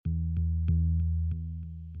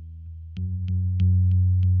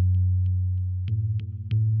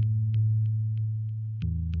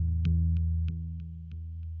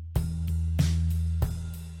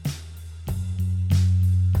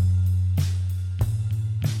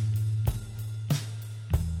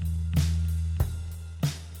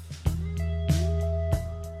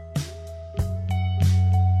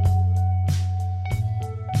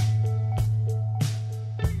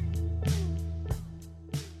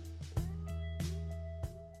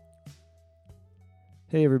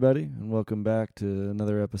Hey, everybody, and welcome back to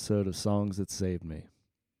another episode of Songs That Saved Me.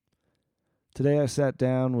 Today I sat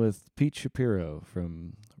down with Pete Shapiro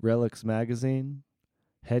from Relics Magazine,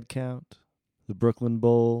 Headcount, the Brooklyn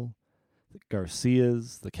Bowl, the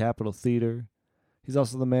Garcias, the Capitol Theater. He's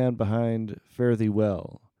also the man behind Fare Thee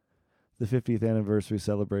Well, the 50th anniversary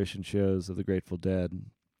celebration shows of the Grateful Dead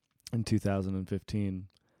in 2015.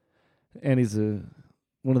 And he's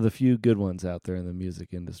one of the few good ones out there in the music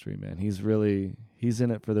industry, man. He's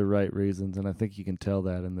in it for the right reasons, and I think you can tell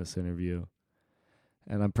that in this interview.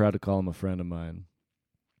 And I'm proud to call him a friend of mine.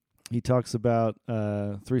 He talks about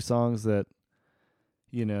 3 songs that,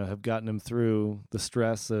 have gotten him through the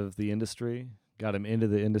stress of the industry, got him into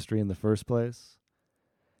the industry in the first place.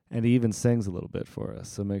 And he even sings a little bit for us,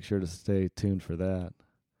 so make sure to stay tuned for that.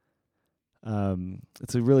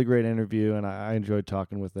 It's a really great interview, and I enjoyed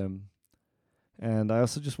talking with him. And I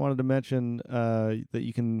also just wanted to mention that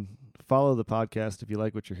you can follow the podcast if you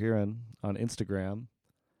like what you're hearing on Instagram.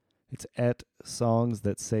 It's at Songs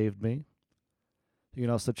That Saved Me. You can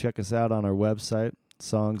also check us out on our website,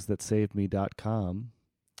 songsthatsavedme.com.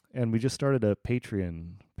 And we just started a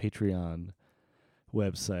Patreon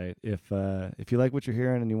website. If you like what you're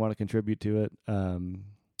hearing and you want to contribute to it,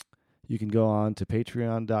 you can go on to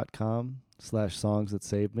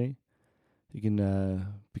patreon.com/songsthatsaveme. You can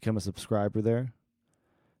become a subscriber there.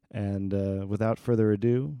 And without further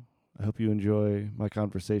ado, I hope you enjoy my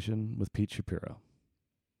conversation with Pete Shapiro.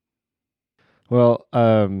 Well,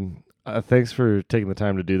 thanks for taking the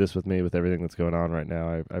time to do this with me with everything that's going on right now.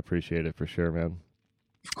 I appreciate it for sure, man.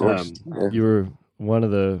 Of course. You were one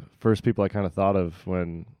of the first people I kind of thought of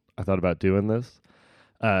when I thought about doing this,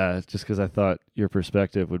 just because I thought your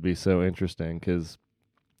perspective would be so interesting, because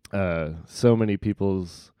so many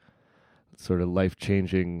people's sort of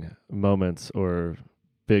life-changing moments or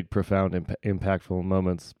big, profound, impactful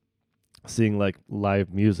moments, seeing like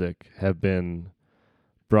live music, have been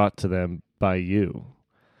brought to them by you.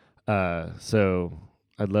 So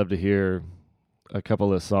I'd love to hear a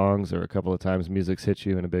couple of songs or a couple of times music's hit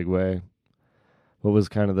you in a big way. What was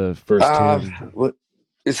kind of the first tune? Well,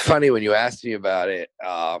 it's funny when you asked me about it,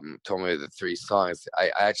 told me the 3 songs. I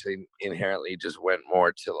actually inherently just went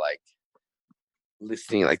more to like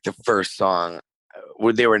listening, like the first song,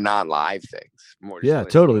 where they were non-live things. More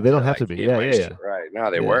Totally. They don't have to be. Yeah. Right.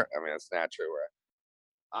 No, they were. I mean, that's naturally where.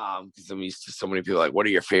 Because I'm used to so many people like, what are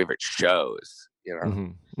your favorite shows?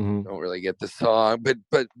 Don't really get the song, but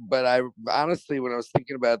I honestly, when I was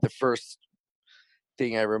thinking about the first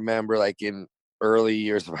thing I remember, like in early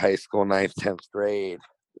years of high school, 9th, 10th grade,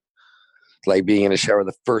 like being in a shower,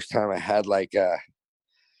 the first time I had like a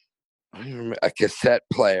cassette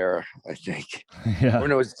player, I think. Yeah. Or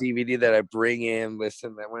no, it's DVD that I bring in,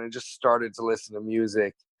 listen. That when I just started to listen to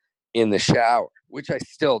music in the shower, which I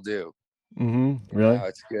still do. Really?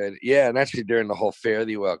 It's good. Yeah, and actually during the whole Fare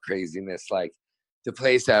Thee Well craziness, like the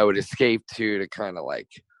place I would escape to kind of like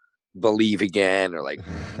believe again or like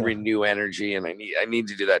renew energy, and I need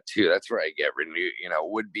to do that too. That's where I get renewed,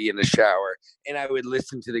 would be in the shower, and I would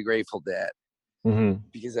listen to the Grateful Dead.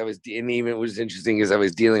 Because and even it was interesting because I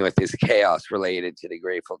was dealing with this chaos related to the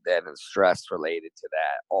Grateful Dead and stress related to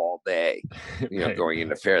that all day, Right. going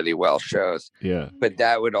into Fare Thee Well shows. Yeah. But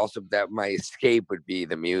that my escape would be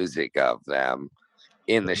the music of them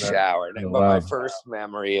in the shower. Oh, but wow. my first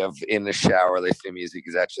memory of in the shower listening to music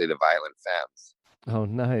is actually the Violent Femmes. Oh,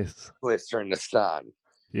 nice. Blister in the Sun.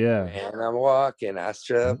 Yeah. And I'm walking, I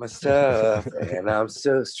strut my stuff, and I'm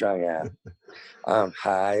so strung out. I'm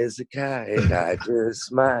high as a kite, I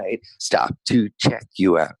just might stop to check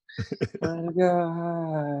you out. Anyway,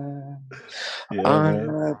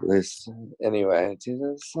 to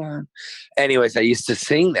the sun. Anyways, I used to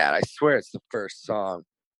sing that. I swear it's the first song.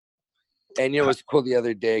 And it was cool the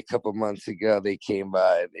other day, a couple months ago, they came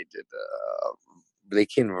by and they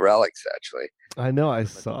came to Relics, actually. I know, I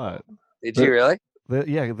saw it. Did you really?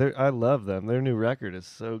 I love them. Their new record is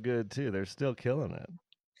so good too. They're still killing it.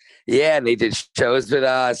 Yeah, and they did shows with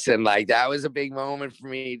us, and like that was a big moment for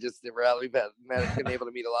me. Just the Relics, been able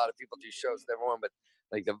to meet a lot of people, do shows with everyone, but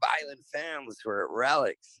like the Violent Femmes were at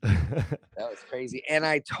Relics. That was crazy. And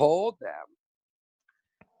I told them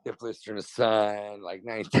the Blister in the Sun, like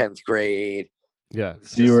 9th, 10th grade. Yeah,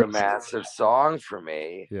 it's just a massive song for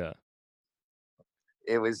me. Yeah,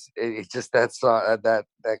 it's just that song, that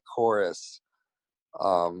chorus.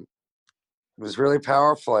 Was really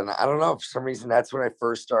powerful, and I don't know, for some reason that's when I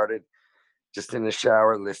first started just in the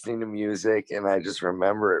shower listening to music, and I just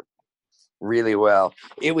remember it really well.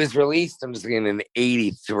 It was released, I'm just thinking, in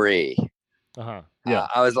 83. Yeah.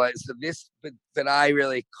 I was like, so this, but I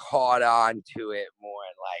really caught on to it more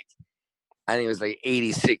in like, I think it was like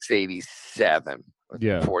 86, 87.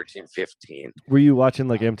 Yeah. 14, 15. Were you watching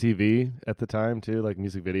like MTV at the time too, like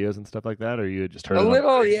music videos and stuff like that, or you had just heard A it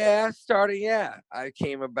little, yeah. Starting, yeah. I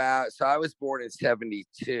came about. So I was born in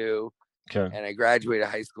 72, Okay. and I graduated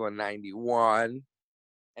high school in 91.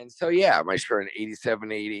 And so, yeah, my sure in 87,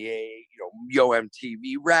 88, Yo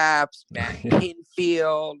MTV Raps, Matt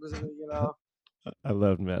Pinfield, I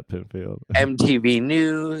loved Matt Pinfield. MTV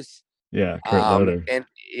News. Yeah, Kurt Loder. And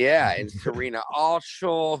Serena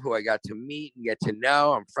Altschul, who I got to meet and get to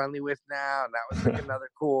know. I'm friendly with now, and that was like another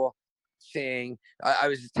cool thing. I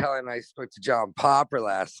was just I spoke to John Popper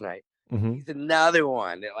last night. Mm-hmm. He's another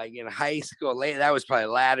one that, like, in high school, that was probably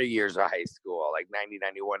latter years of high school, like 90,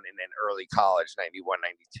 91, and then early college, 91,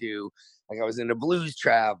 92. Like, I was in a Blues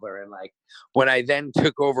Traveler, and like when I then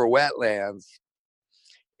took over Wetlands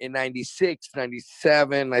in 96,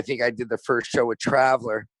 97, I think I did the first show with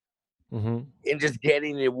Traveler. Mm-hmm. And just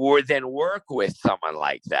getting to then work with someone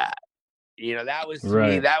like that, that was to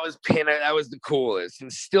me, that was the coolest,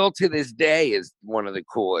 and still to this day is one of the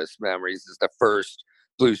coolest memories. Is the first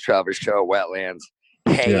Blues Traveler show at Wetlands,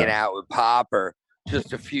 hanging out with Popper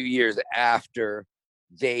just a few years after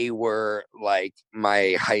they were like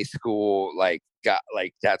my high school, like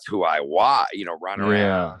that's who I was, run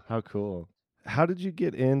around. How cool. How did you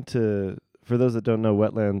get into, for those that don't know,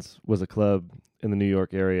 Wetlands was a club in the New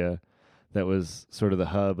York area that was sort of the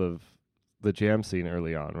hub of the jam scene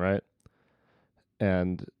early on, right?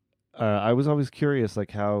 And I was always curious,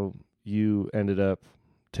 like, how you ended up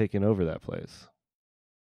taking over that place.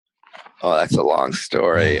 Oh, that's a long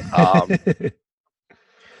story. I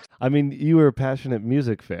mean, you were a passionate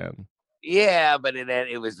music fan. Yeah, but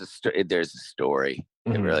it was there's a story.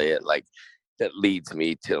 Mm-hmm. It really, that leads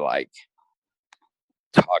me to like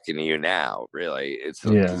talking to you now. Really, it's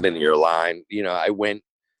a linear line. I went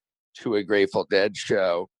to a Grateful Dead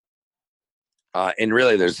show, and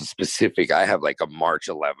really there's a specific, I have like a March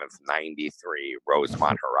 11th 93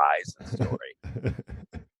 Rosemont Horizon story.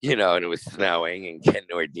 And it was snowing, and Ken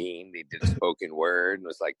Nordine, they did spoken word, and it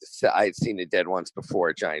was like I had seen the Dead once before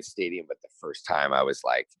at Giant Stadium, but the first time I was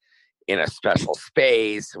like in a special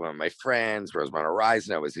space with my friends, Rosemont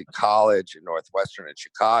Horizon. I was in college in Northwestern in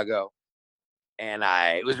Chicago. And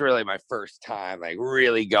it was really my first time, like,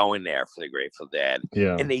 really going there for the Grateful Dead.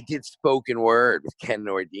 Yeah. And they did spoken word with Ken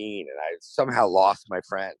Nordine, and I somehow lost my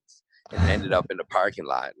friends and ended up in the parking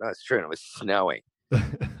lot. No, it's true. And it was snowing.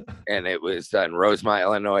 And it was in Rosemont,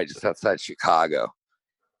 Illinois, just outside Chicago.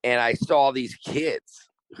 And I saw these kids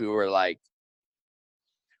who were like,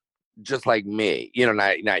 just like me,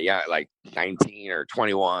 not young, like 19 or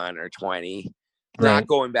 21 or 20. Not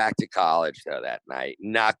going back to college, though, that night.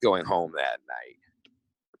 Not going home that night.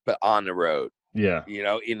 But on the road. Yeah.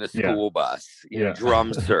 In the school bus.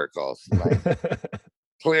 Drum circles. Like,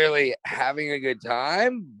 clearly having a good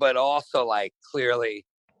time, but also, like, clearly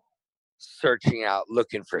searching out,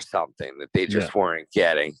 looking for something that they just weren't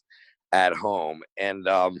getting at home. And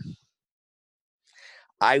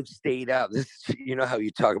I stayed up. How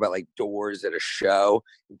you talk about, like, doors at a show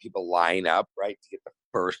and people line up, right, to get the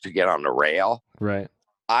first to get on the rail. Right.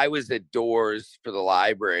 I was at doors for the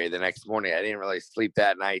library the next morning. I didn't really sleep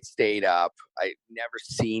that night, stayed up. I'd never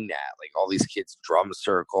seen that. Like, all these kids drum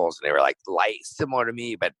circles, and they were like similar to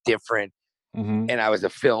me, but different. Mm-hmm. And I was a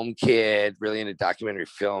film kid, really into documentary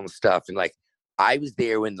film stuff. And like, I was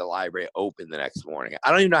there when the library opened the next morning. I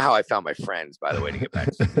don't even know how I found my friends, by the way, to get back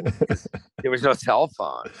to school, because there was no cell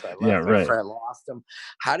phone. So I left my friend, lost them.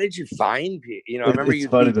 How did you find people? I remember you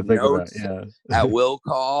leave notes at Will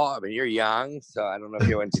Call. I mean, you're young, so I don't know if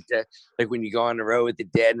you went to like when you go on the road with the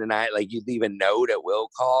Dead and night, like you leave a note at Will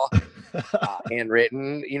Call,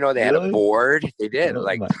 handwritten. They had a board. They did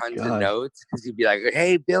tons of notes, because you'd be like,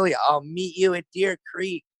 "Hey, Billy, I'll meet you at Deer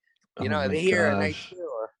Creek." They hear a night tour.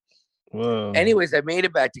 Whoa. Anyways, I made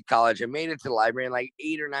it back to college. I made it to the library, and like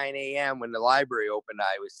 8 or 9 a.m. when the library opened,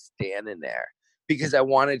 I was standing there because I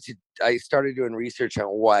started doing research on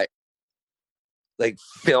what, like,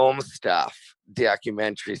 film stuff,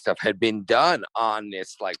 documentary stuff had been done on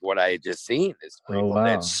this, like what I had just seen, this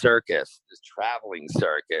Dead circus, this traveling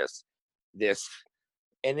circus,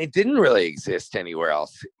 and it didn't really exist anywhere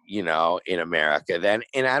else, in America then.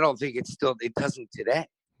 And I don't think it doesn't today.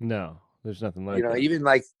 No. There's nothing like that. Even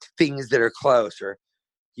like things that are close, or,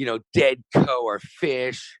 Dead Co. or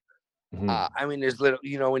Fish. Mm-hmm. I mean, there's little,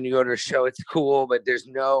 when you go to a show, it's cool, but there's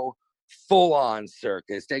no full-on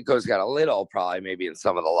circus. Dead Co.'s got a little, probably, maybe in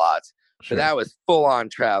some of the lots. Sure. But that was full-on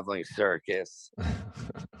traveling circus.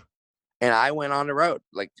 And I went on the road,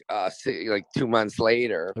 like 2 months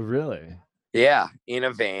later. Oh, really? Yeah, in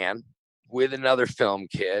a van with another film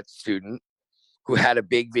kid student who had a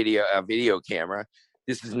big video camera.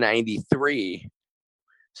 This is 93.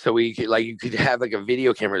 So we could, like, you could have like a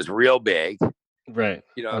video camera is real big. Right.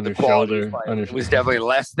 You know, on the your quality shoulder. was, like, it was definitely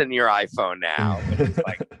less than your iPhone now. It was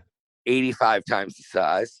like 85 times the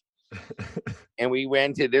size. And we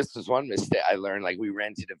rented, this was one mistake I learned, like we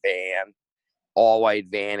rented a van, all white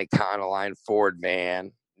van, Econoline Ford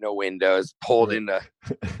van, no windows, pulled into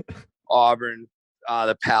Auburn,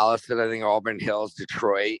 the Palace, and I think Auburn Hills,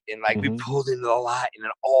 Detroit. And like we pulled into the lot in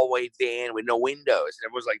an all white van with no windows. And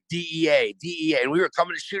it was like DEA, DEA. And we were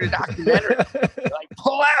coming to shoot a documentary. Like,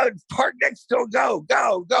 pull out, park next door, go,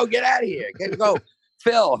 get out of here. Go.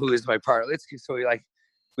 Phil, who is my partner, so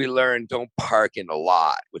we learned, don't park in the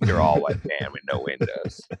lot with your all white van with no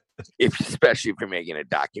windows. Especially if you're making a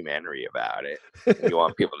documentary about it. And you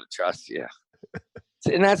want people to trust you.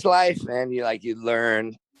 And that's life, man. You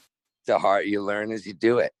learn the hard, you learn as you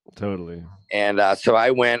do it. Totally. And so I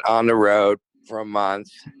went on the road for a month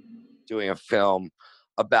doing a film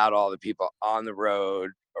about all the people on the road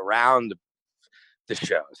around the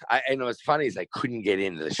shows. I know what's funny is I couldn't get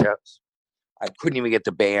into the shows. I couldn't even get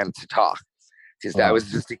the band to talk because I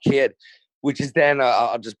was just a kid, which is then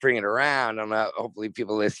I'll just bring it around. And hopefully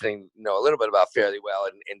people listening know a little bit about Fare Thee Well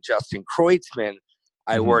and Justin Kreutzmann.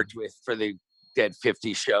 I worked with for the Dead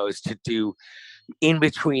 50 shows to do in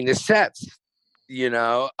between the sets, you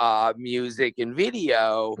know, music and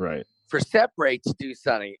video, right, for separate to do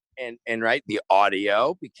something. And right, the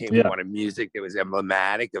audio became one of music that was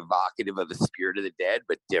emblematic, evocative of the spirit of the dead,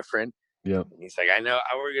 but different. Yep. And he's like, I know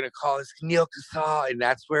we're gonna call this Neil Casal, and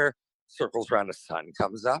that's where Circles Around the Sun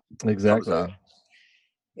comes up. Exactly.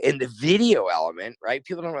 And the video element, right?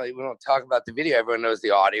 We don't talk about the video. Everyone knows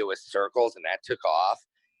the audio was circles, and that took off.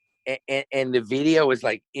 And the video was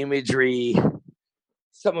like imagery.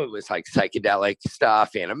 Some of it was like psychedelic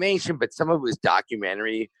stuff, animation, but some of it was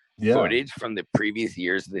documentary footage from the previous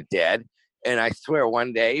years of the dead. And I swear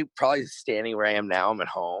one day, probably standing where I am now, I'm at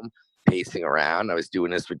home pacing around. I was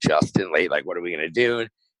doing this with Justin late, like, what are we going to do?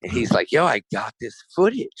 And he's like, yo, I got this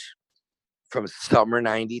footage from summer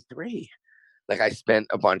 93. Like, I spent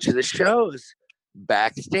a bunch of the shows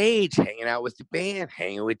backstage, hanging out with the band,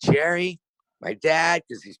 hanging with Jerry, my dad,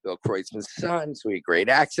 because he's Bill Kreutzmann's son, so we had great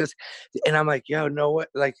access. And I'm like, yo, know what?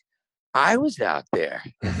 Like, I was out there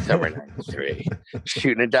in summer 93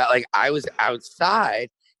 shooting a dot. Like, I was outside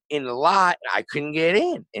in the lot, and I couldn't get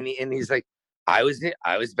in. And he's like, I was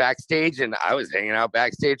backstage, and I was hanging out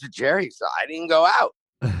backstage with Jerry, so I didn't go out.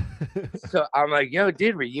 So I'm like, yo,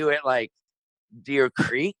 dude, were you at like Deer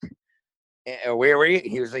Creek? And where were you?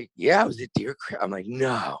 He was like, yeah, I was at Deer Creek. I'm like,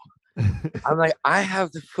 no. I'm like, I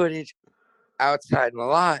have the footage outside in the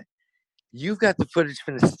lot. You've got the footage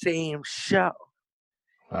from the same show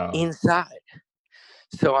inside.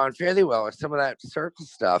 So on Fare Thee Well, or some of that circle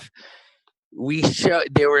stuff,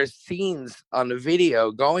 there were scenes on the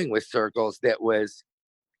video going with circles that was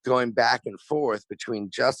going back and forth between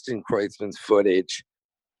Justin Kreutzmann's footage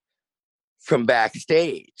from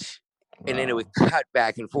backstage. And then it would cut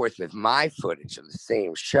back and forth with my footage of the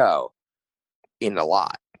same show in the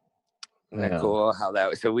lot. Isn't that cool? How that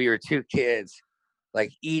was? So we were two kids,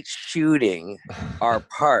 like, each shooting our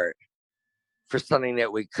part for something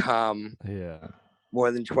that would come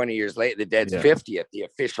more than 20 years later. The Dead's 50th, the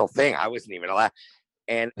official thing. I wasn't even allowed.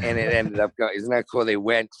 And it ended up going, isn't that cool? They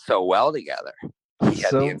went so well together. He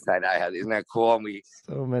had the inside, I had. Isn't that cool? And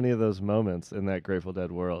so many of those moments in that Grateful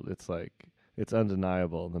Dead world, it's like, it's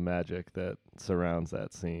undeniable, the magic that surrounds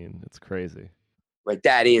that scene. It's crazy. Right,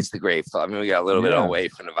 that is the Grateful. I mean, we got a little bit away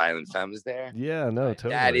from the Violent Femmes there. Yeah, no,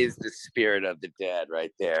 totally. That is the spirit of the Dead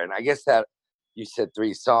right there. And I guess that you said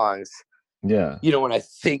 3 songs. Yeah. You know, when I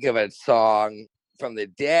think of a song from the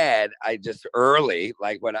Dead, I just early,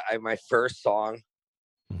 like my first song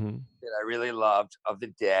that I really loved of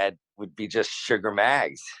the Dead would be just Sugar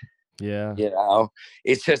Mags. Yeah. You know,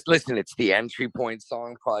 it's just, listen, it's the entry point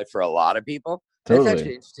song probably for a lot of people. Totally. It's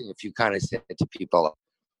actually interesting if you kind of said to people,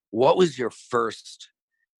 what was your first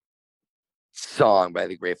song by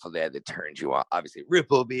the Grateful Dead that turned you on? Obviously,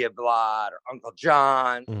 Ripple Be a Blood or Uncle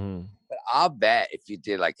John. But I'll bet if you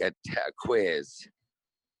did like a quiz,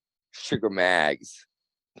 Sugar Mags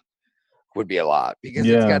would be a lot, because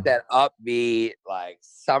it's got that upbeat, like,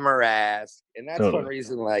 summer-esque. And that's one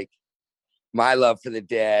reason, like, my love for the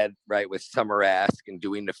Dead, right, with summer-esque and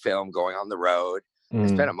doing the film, going on the road. I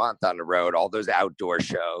spent a month on the road, all those outdoor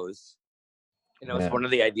shows. You know, it's one of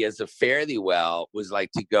the ideas of Fare Thee Well was like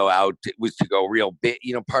to go out, was to go real big.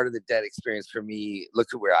 You know, part of the Dead experience for me, look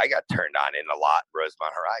at where I got turned on in a lot,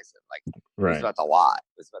 Rosemont Horizon. Like, it was about the lot.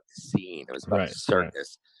 It was about the scene. It was about the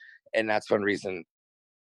circus. And that's one reason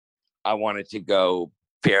I wanted to go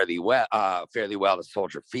Fare Thee Well to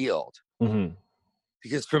Soldier Field.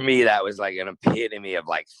 because for me that was like an epitome of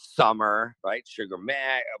like summer, right? Sugar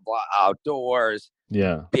Mag, outdoors,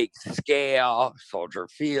 Yeah. big scale, Soldier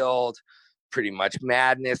Field, pretty much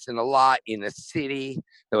madness in a lot in a city.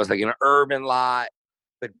 There was like an urban lot,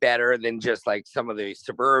 but better than just like some of the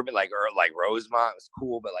suburban, like Rosemont was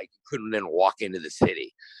cool, but like you couldn't then walk into the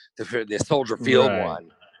city. The Soldier Field Right.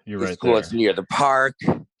 one You're is right cool. there. It's near the park,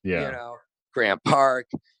 Yeah. Grant Park.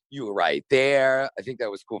 You were right there. I think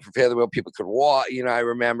that was cool for Fairwell. People could walk. I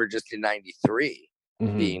remember just in '93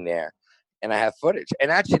 being there, and I have footage.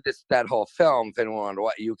 And actually, that whole film, if anyone wanted to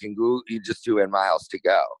watch, you can Google. You just do "And Miles to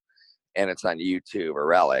Go," and it's on YouTube or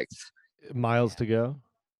Relics. Miles to Go.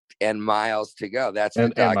 And Miles to Go. That's the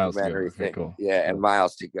documentary okay, thing. cool. Yeah, and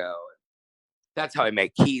Miles to Go. That's how I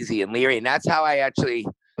met Kesey and Leary, and that's how I actually.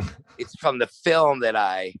 It's from the film that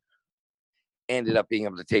I ended up being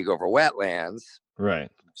able to take over Wetlands. Right.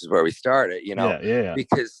 Which is where we started, Yeah.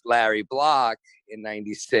 because Larry Block in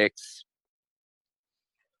 '96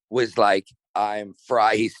 was like,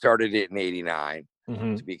 he started it in '89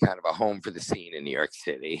 to be kind of a home for the scene in New York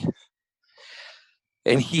City.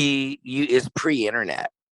 And he is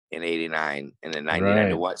pre-internet in '89 and then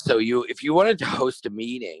 '91. Right. So if you wanted to host a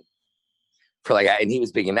meeting for and he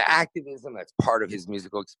was big into activism, that's part of his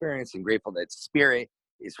musical experience, and Grateful Dead spirit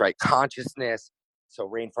is right consciousness. So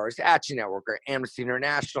Rainforest Action Network or Amnesty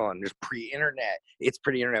International, and there's pre-internet. It's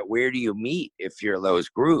pre-internet. Where do you meet if you're those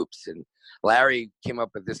groups? And Larry came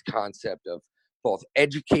up with this concept of both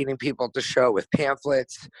educating people at the show with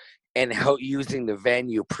pamphlets and using the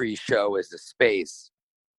venue pre-show as a space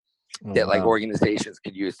that like organizations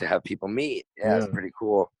could use to have people meet. Yeah, it's pretty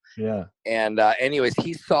cool. Yeah. And anyways,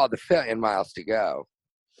 he saw the film in Miles to Go.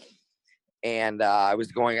 And I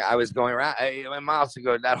was going around Miles to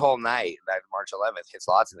Go that whole night, that March 11th, hits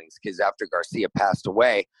lots of things. Because after Garcia passed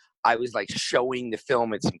away, I was like showing the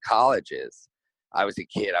film at some colleges. I was a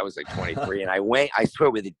kid. I was like 23. And I swear,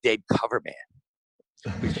 with a Dead cover band.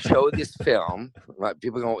 We showed this film.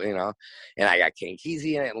 People go, and I got King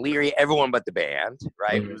Kesey in it and Leary, everyone but the band,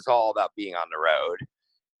 right? It was all about being on the road.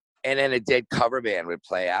 And then a Dead cover band would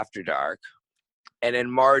play after dark. And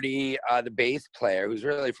then Marty, the bass player, who's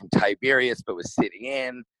really from Tiberius, but was sitting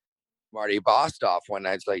in, Marty Bostoff one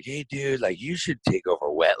night was like, "Hey, dude, like you should take over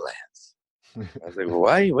Wetlands." I was like,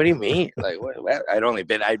 "What? What do you mean?" Like, what?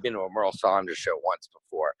 I'd been to a Merle Saunders show once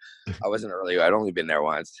before. I wasn't early. I'd only been there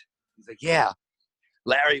once. He's like, "Yeah,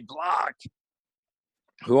 Larry Block,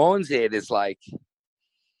 who owns it, is like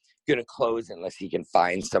gonna close unless he can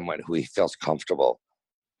find someone who he feels comfortable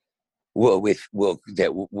will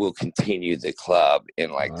continue the club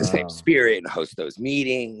in like the same spirit and host those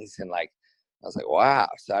meetings." And like I was like, wow.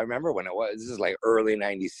 So I remember when this is like early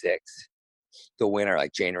 '96, the winter,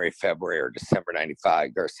 like January, February, or December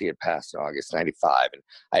 '95. Garcia had passed in August '95, and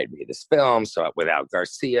I had made this film. So without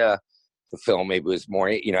Garcia, the film maybe was more,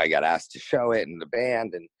 I got asked to show it in the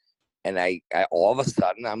band, and I all of a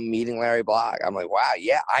sudden I'm meeting Larry Block. I'm like, wow,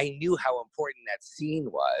 yeah, I knew how important that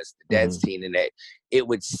scene was, the Dead scene, and it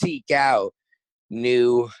would seek out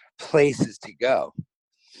new places to go.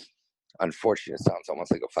 Unfortunately, it sounds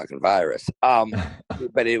almost like a fucking virus.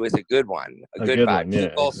 But it was a good one, a good vibe. Yeah,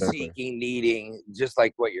 people exactly. seeking, needing, just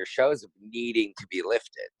like what your shows, needing to be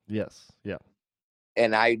lifted. Yes, yeah.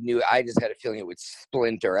 And I just had a feeling it would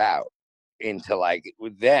splinter out into like,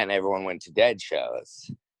 then everyone went to Dead shows.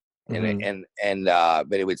 But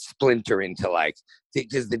it would splinter into like,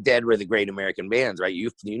 because the Dead were the great American bands, right? You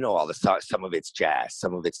know all the some of it's jazz,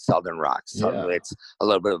 some of it's southern rock, some of it's a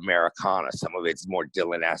little bit of Americana, some of it's more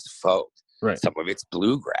Dylan-esque folk, some of it's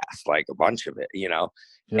bluegrass, like a bunch of it,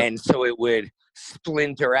 And so it would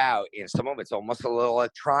splinter out, and some of it's almost a little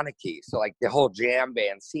electronic-y. So like the whole jam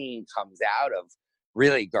band scene comes out of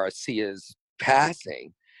really Garcia's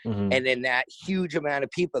passing, and then that huge amount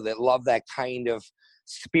of people that love that kind of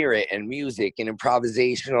spirit and music and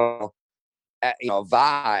improvisational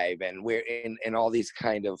vibe, and we're in all these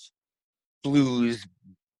kind of blues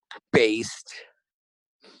based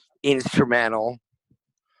instrumental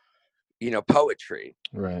poetry,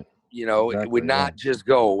 right? Exactly, it would not just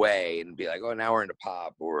go away and be like, oh, now we're into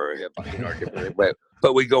pop or hip hop,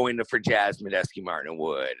 but we go into for jazz, Medeski, Martin and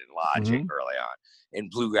Wood and Logic early on, and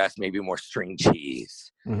bluegrass maybe more String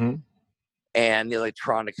Cheese, and the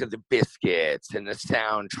electronica, the Biscuits, and the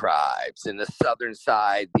Sound Tribes, and the southern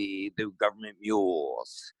side, the Government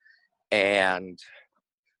Mules, and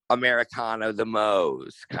Americana, the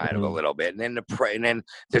Moes, kind of a little bit, and then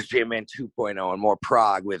there's Jam Man 2.0 and more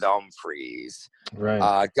prog with Umphreys.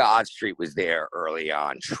 Right. God Street was there early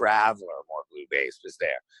on. Traveler, more blue bass, was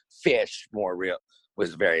there. Fish, more real,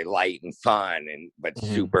 was very light and fun, but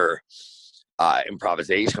super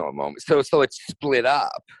improvisational moments. So it's split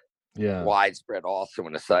up, Yeah. widespread also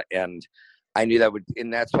and I knew that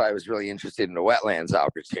and that's why I was really interested in the wetlands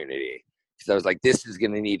opportunity, because I was like, this is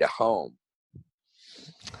going to need a home.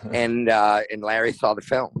 And Larry saw the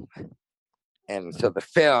film. And so the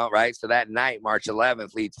film, right? So that night, March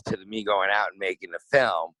 11th, leads to me going out and making the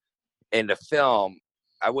film. And the film,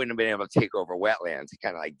 I wouldn't have been able to take over wetlands. He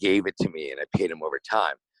kind of like gave it to me, and I paid him over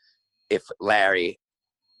time if Larry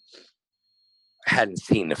hadn't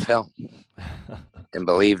seen the film and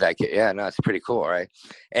believed I could. Yeah, no, it's pretty cool, right?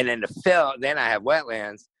 And then the film, then I have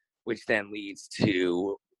wetlands, which then leads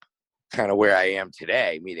to kind of where I am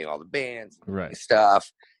today, meeting all the bands and stuff.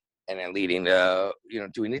 And then leading to,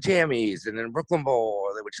 doing the jammies, and then Brooklyn Bowl,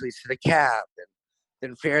 which leads to the Cap, and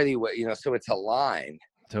then Fare Thee Well, so it's a line.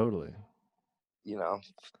 Totally.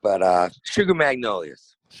 But Sugar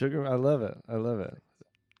Magnolias. Sugar, I love it.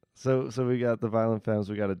 So we got the Violent Femmes,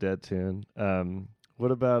 we got a Dead tune.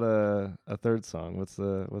 What about a third song? What's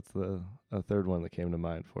a third one that came to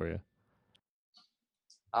mind for you?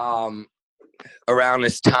 Around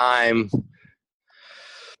this time,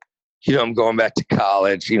 I'm going back to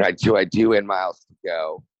college. I do In Miles to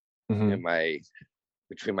Go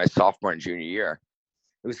between my sophomore and junior year.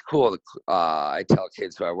 It was cool. I tell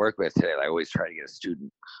kids who I work with today, I always try to get a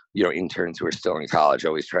student, interns who are still in college,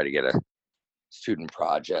 always try to get a student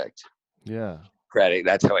project. Yeah. Credit.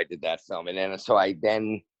 That's how I did that film. And then, so I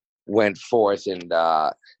then went forth and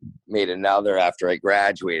made another after I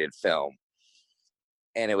graduated film.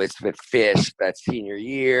 And it was with Fish that senior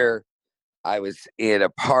year. I was in a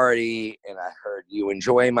party and I heard You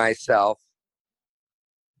Enjoy Myself.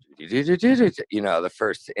 The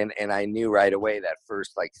first, and I knew right away that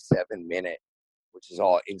first 7 minute, which is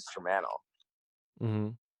all instrumental,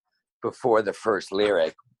 before the first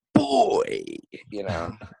lyric, boy,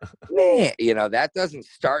 man, that doesn't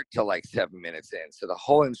start till 7 minutes in. So the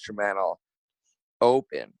whole instrumental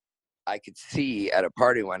open, I could see at a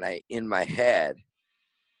party one night in my head.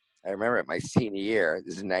 I remember it my senior year,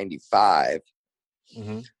 this is 95,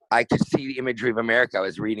 I could see the imagery of America I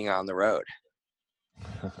was reading on the road.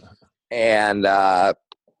 And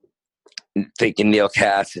thinking Neil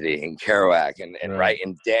Cassidy and Kerouac and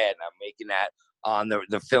writing Dead. And I'm making that on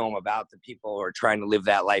the film about the people who are trying to live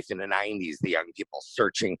that life in the 90s, the young people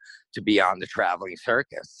searching to be on the traveling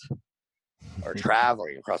circus or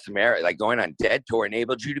traveling across America, going on Dead tour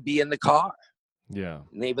enabled you to be in the car. Yeah.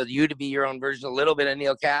 Enabled you to be your own version, a little bit of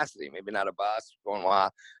Neil Cassidy, maybe not a bus going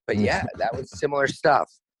wild, but yeah, that was similar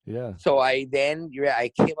stuff. Yeah. So I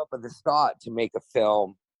came up with this thought to make a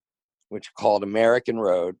film which called American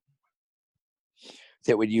Road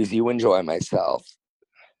that would use You Enjoy Myself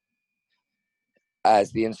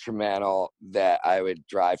as the instrumental, that I would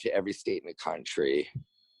drive to every state in the country,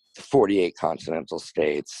 48 continental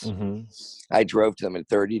states. I drove to them in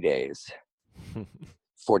 30 days.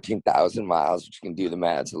 14,000 miles, which you can do the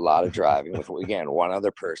math. It's a lot of driving with, again, one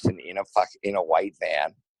other person in a white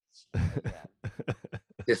van.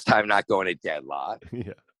 This time not going to Deadlock.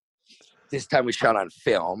 Yeah. This time we shot on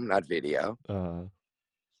film, not video. And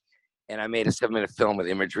I made a 7-minute film with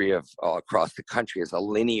imagery of all across the country as a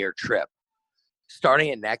linear trip,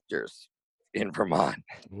 starting at Nectar's in Vermont.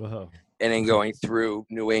 Whoa. And then going through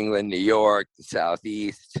New England, New York, the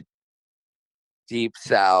Southeast, deep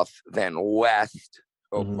South, then West,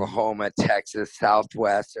 Oklahoma, Texas,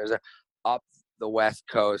 Southwest. There's up the West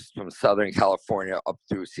Coast from Southern California up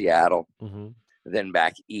through Seattle, then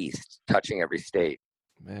back east, touching every state.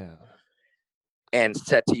 Man. And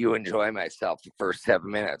set to You Enjoy Myself, the first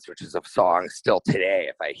 7 minutes, which is a song still today.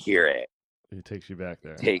 If I hear it, it takes you back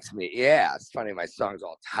there. It takes me. Yeah, it's funny. My songs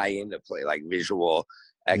all tie into play, visual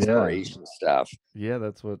exploration stuff. Yeah,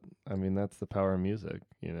 that's the power of music,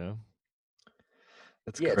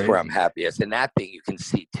 It's it's where I'm happiest. And that thing you can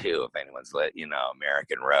see too, if anyone's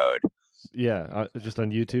American Road. Yeah, just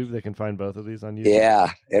on YouTube, they can find both of these on YouTube.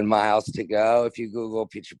 Yeah, and Miles to Go. If you Google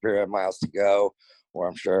Pete Shapiro Miles to Go, or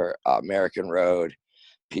I'm sure American Road,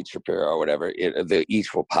 Pete Shapiro, or whatever,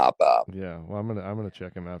 each will pop up. Yeah, well, I'm gonna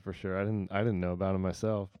check him out for sure. I didn't know about him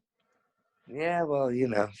myself. Yeah, well,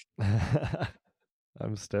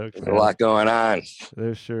 I'm stoked. There's a lot going on.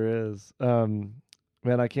 There sure is.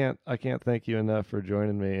 Man, I can't thank you enough for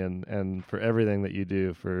joining me and for everything that you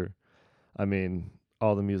do for,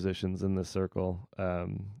 all the musicians in this circle.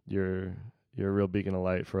 You're a real beacon of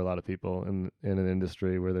light for a lot of people in an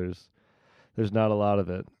industry where there's not a lot of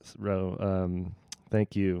it. So,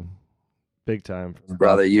 thank you, big time,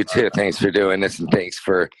 brother. You too. Thanks for doing this, and thanks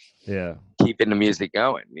for keeping the music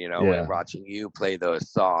going. And watching you play those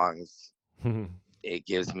songs. it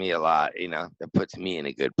gives me a lot, that puts me in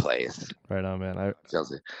a good place. Right on, man.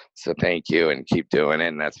 So thank you, and keep doing it.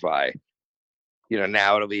 And that's why,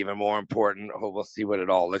 now it'll be even more important. We'll see what it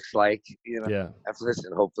all looks like, Yeah. after this,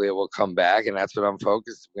 and hopefully it will come back. And that's what I'm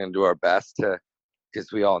focused. We're going to do our best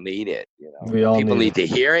because we all need it. We all people need it. to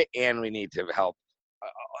hear it, and we need to help.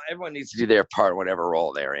 Everyone needs to do their part, whatever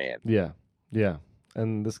role they're in. Yeah. Yeah.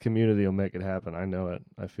 And this community will make it happen. I know it.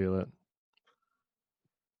 I feel it.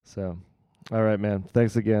 So, all right, man.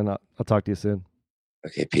 Thanks again. I'll talk to you soon.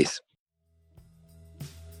 Okay, peace.